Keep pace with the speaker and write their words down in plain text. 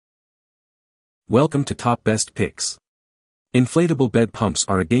Welcome to Top Best Picks. Inflatable bed pumps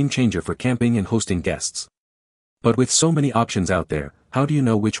are a game changer for camping and hosting guests. But with so many options out there, how do you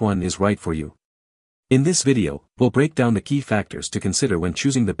know which one is right for you? In this video, we'll break down the key factors to consider when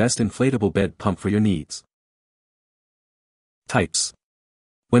choosing the best inflatable bed pump for your needs. Types.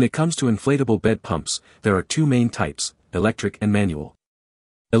 When it comes to inflatable bed pumps, there are two main types, electric and manual.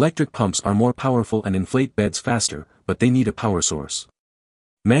 Electric pumps are more powerful and inflate beds faster, but they need a power source.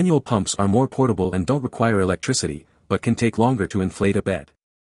 Manual pumps are more portable and don't require electricity, but can take longer to inflate a bed.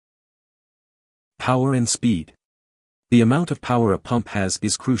 Power and speed. The amount of power a pump has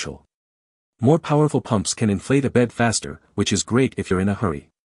is crucial. More powerful pumps can inflate a bed faster, which is great if you're in a hurry.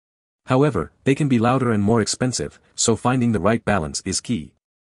 However, they can be louder and more expensive, so finding the right balance is key.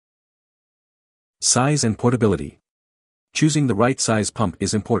 Size and portability. Choosing the right size pump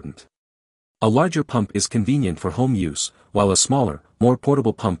is important. A larger pump is convenient for home use, while a smaller, more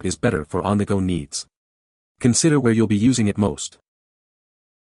portable pump is better for on-the-go needs. Consider where you'll be using it most.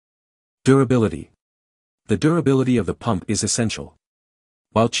 Durability. The durability of the pump is essential.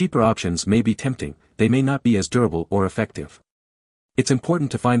 While cheaper options may be tempting, they may not be as durable or effective. It's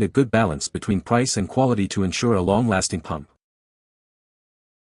important to find a good balance between price and quality to ensure a long-lasting pump.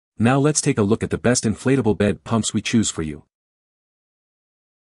 Now let's take a look at the best inflatable bed pumps we choose for you.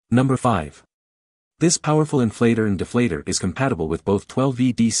 Number 5. This powerful inflator and deflator is compatible with both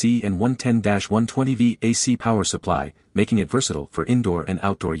 12V DC and 110-120V AC power supply, making it versatile for indoor and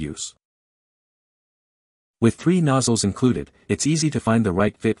outdoor use. With 3 nozzles included, it's easy to find the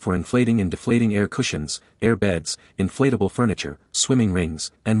right fit for inflating and deflating air cushions, air beds, inflatable furniture, swimming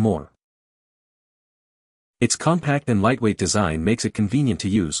rings, and more. Its compact and lightweight design makes it convenient to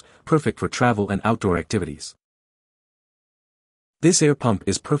use, perfect for travel and outdoor activities. This air pump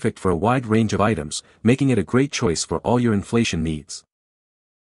is perfect for a wide range of items, making it a great choice for all your inflation needs.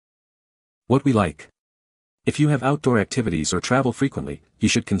 What we like. If you have outdoor activities or travel frequently, you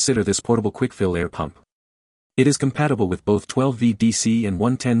should consider this portable quick-fill air pump. It is compatible with both 12V DC and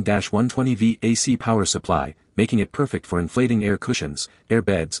 110-120V AC power supply, making it perfect for inflating air cushions, air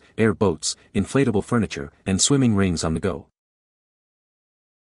beds, air boats, inflatable furniture, and swimming rings on the go.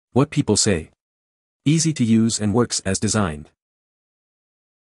 What people say. Easy to use and works as designed.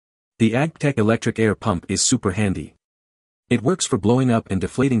 The AGPtEK electric air pump is super handy. It works for blowing up and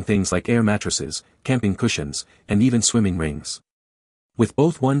deflating things like air mattresses, camping cushions, and even swimming rings. With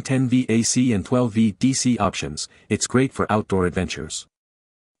both 110V AC and 12V DC options, it's great for outdoor adventures.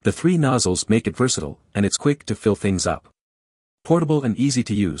 The 3 nozzles make it versatile, and it's quick to fill things up. Portable and easy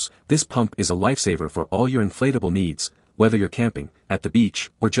to use, this pump is a lifesaver for all your inflatable needs, whether you're camping, at the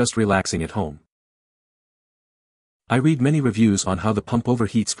beach, or just relaxing at home. I read many reviews on how the pump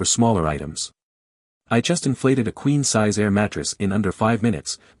overheats for smaller items. I just inflated a queen-size air mattress in under 5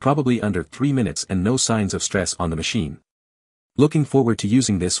 minutes, probably under 3 minutes, and no signs of stress on the machine. Looking forward to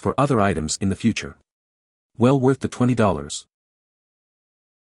using this for other items in the future. Well worth the $20.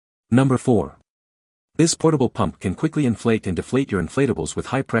 Number 4. This portable pump can quickly inflate and deflate your inflatables with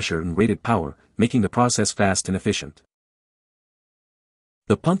high pressure and rated power, making the process fast and efficient.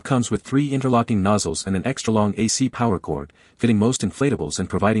 The pump comes with 3 interlocking nozzles and an extra-long AC power cord, fitting most inflatables and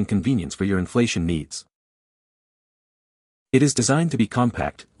providing convenience for your inflation needs. It is designed to be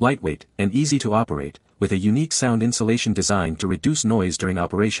compact, lightweight, and easy to operate, with a unique sound insulation design to reduce noise during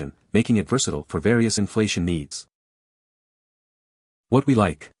operation, making it versatile for various inflation needs. What we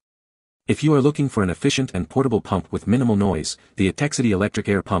like. If you are looking for an efficient and portable pump with minimal noise, the Etekcity electric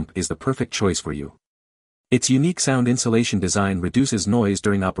air pump is the perfect choice for you. Its unique sound insulation design reduces noise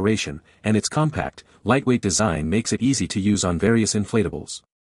during operation, and its compact, lightweight design makes it easy to use on various inflatables.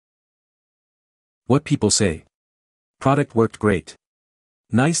 What people say. Product worked great.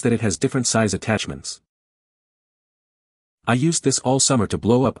 Nice that it has different size attachments. I used this all summer to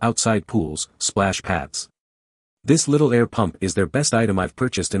blow up outside pools, splash pads. This little air pump is their best item I've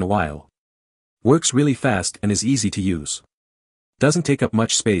purchased in a while. Works really fast and is easy to use. Doesn't take up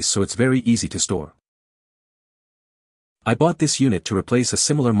much space, so it's very easy to store. I bought this unit to replace a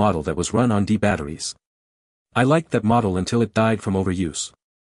similar model that was run on D batteries. I liked that model until it died from overuse.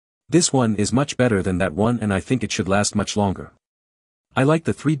 This one is much better than that one, and I think it should last much longer. I like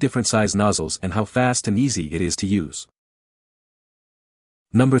the 3 different size nozzles and how fast and easy it is to use.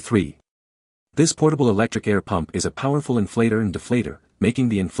 Number 3. This portable electric air pump is a powerful inflator and deflator, making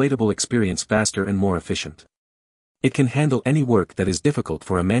the inflatable experience faster and more efficient. It can handle any work that is difficult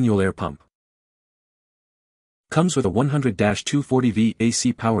for a manual air pump. Comes with a 100-240V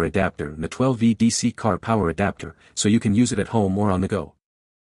AC power adapter and a 12V DC car power adapter, so you can use it at home or on the go.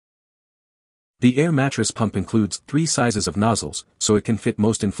 The air mattress pump includes 3 sizes of nozzles, so it can fit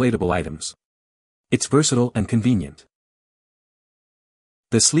most inflatable items. It's versatile and convenient.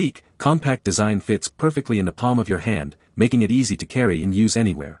 The sleek, compact design fits perfectly in the palm of your hand, making it easy to carry and use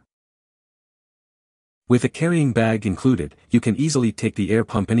anywhere. With a carrying bag included, you can easily take the air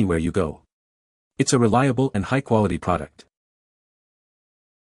pump anywhere you go. It's a reliable and high-quality product.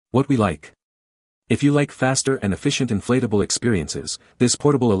 What we like. If you like faster and efficient inflatable experiences, this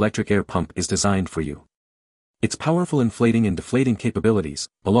portable electric air pump is designed for you. Its powerful inflating and deflating capabilities,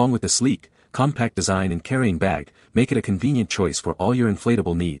 along with the sleek, compact design and carrying bag, make it a convenient choice for all your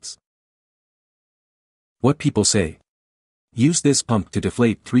inflatable needs. What people say. Use this pump to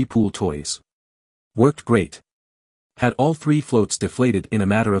deflate 3 pool toys. Worked great. Had all 3 floats deflated in a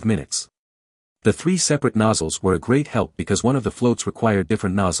matter of minutes. The 3 separate nozzles were a great help because one of the floats required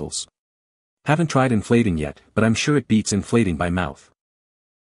different nozzles. Haven't tried inflating yet, but I'm sure it beats inflating by mouth.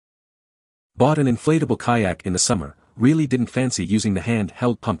 Bought an inflatable kayak in the summer, really didn't fancy using the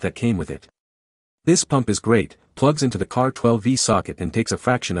hand-held pump that came with it. This pump is great, plugs into the car 12V socket and takes a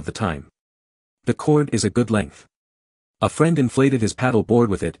fraction of the time. The cord is a good length. A friend inflated his paddle board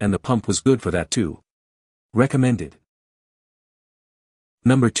with it and the pump was good for that too. Recommended.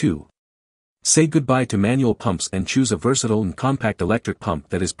 Number 2. Say goodbye to manual pumps and choose a versatile and compact electric pump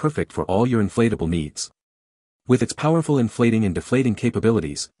that is perfect for all your inflatable needs. With its powerful inflating and deflating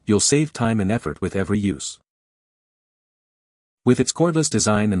capabilities, you'll save time and effort with every use. With its cordless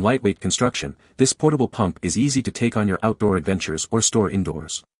design and lightweight construction, this portable pump is easy to take on your outdoor adventures or store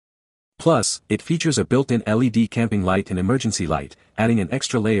indoors. Plus, it features a built-in LED camping light and emergency light, adding an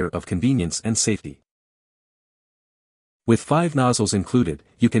extra layer of convenience and safety. With 5 nozzles included,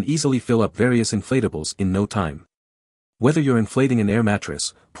 you can easily fill up various inflatables in no time. Whether you're inflating an air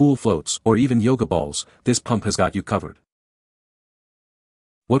mattress, pool floats, or even yoga balls, this pump has got you covered.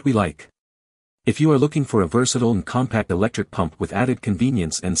 What we like. If you are looking for a versatile and compact electric pump with added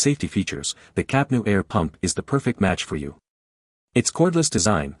convenience and safety features, the CAPNEW Air Pump is the perfect match for you. Its cordless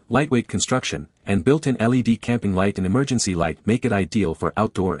design, lightweight construction, and built-in LED camping light and emergency light make it ideal for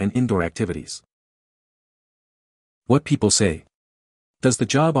outdoor and indoor activities. What people say. Does the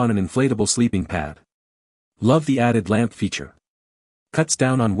job on an inflatable sleeping pad. Love the added lamp feature. Cuts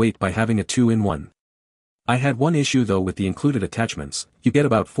down on weight by having a 2-in-1. I had one issue though with the included attachments. You get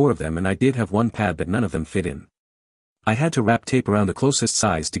about 4 of them and I did have one pad that none of them fit in. I had to wrap tape around the closest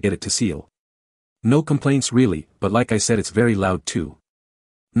size to get it to seal. No complaints really, but like I said, it's very loud too.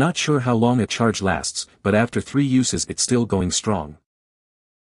 Not sure how long a charge lasts, but after 3 uses it's still going strong.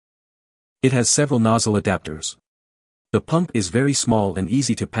 It has several nozzle adapters. The pump is very small and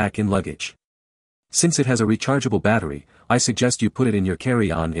easy to pack in luggage. Since it has a rechargeable battery, I suggest you put it in your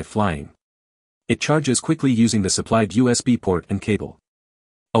carry-on if flying. It charges quickly using the supplied USB port and cable.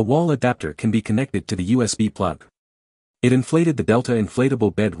 A wall adapter can be connected to the USB plug. It inflated the Delta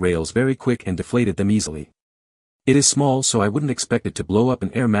inflatable bed rails very quick and deflated them easily. It is small so I wouldn't expect it to blow up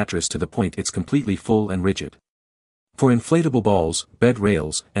an air mattress to the point it's completely full and rigid. For inflatable balls, bed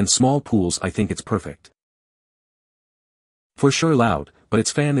rails, and small pools I think it's perfect. For sure loud, but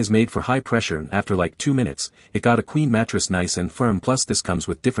its fan is made for high pressure and after like 2 minutes, it got a queen mattress nice and firm, plus this comes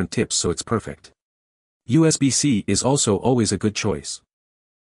with different tips so it's perfect. USB-C is also always a good choice.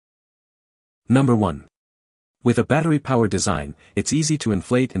 Number 1. With a battery-powered design, it's easy to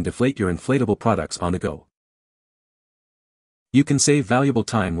inflate and deflate your inflatable products on the go. You can save valuable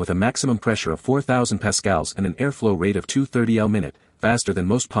time with a maximum pressure of 4,000 pascals and an airflow rate of 230 L/minute, faster than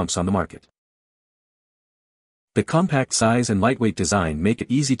most pumps on the market. The compact size and lightweight design make it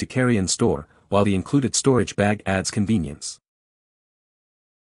easy to carry and store, while the included storage bag adds convenience.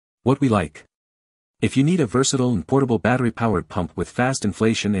 What we like. If you need a versatile and portable battery-powered pump with fast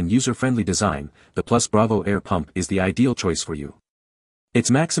inflation and user-friendly design, the PLUSBRAVO Air Pump is the ideal choice for you. Its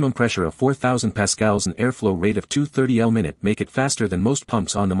maximum pressure of 4,000 pascals and airflow rate of 230 L/minute make it faster than most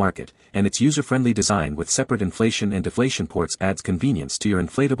pumps on the market, and its user-friendly design with separate inflation and deflation ports adds convenience to your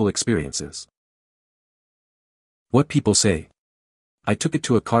inflatable experiences. What people say. I took it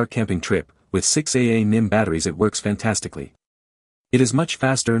to a car camping trip. With 6AA NIM batteries it works fantastically. It is much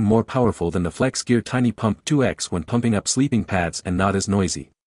faster and more powerful than the Flex Gear Tiny Pump 2X when pumping up sleeping pads and not as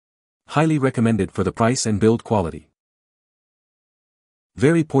noisy. Highly recommended for the price and build quality.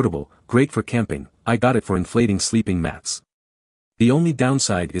 Very portable, great for camping. I got it for inflating sleeping mats. The only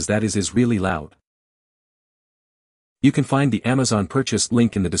downside is that it is really loud. You can find the Amazon purchase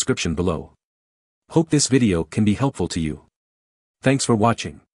link in the description below. Hope this video can be helpful to you. Thanks for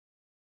watching.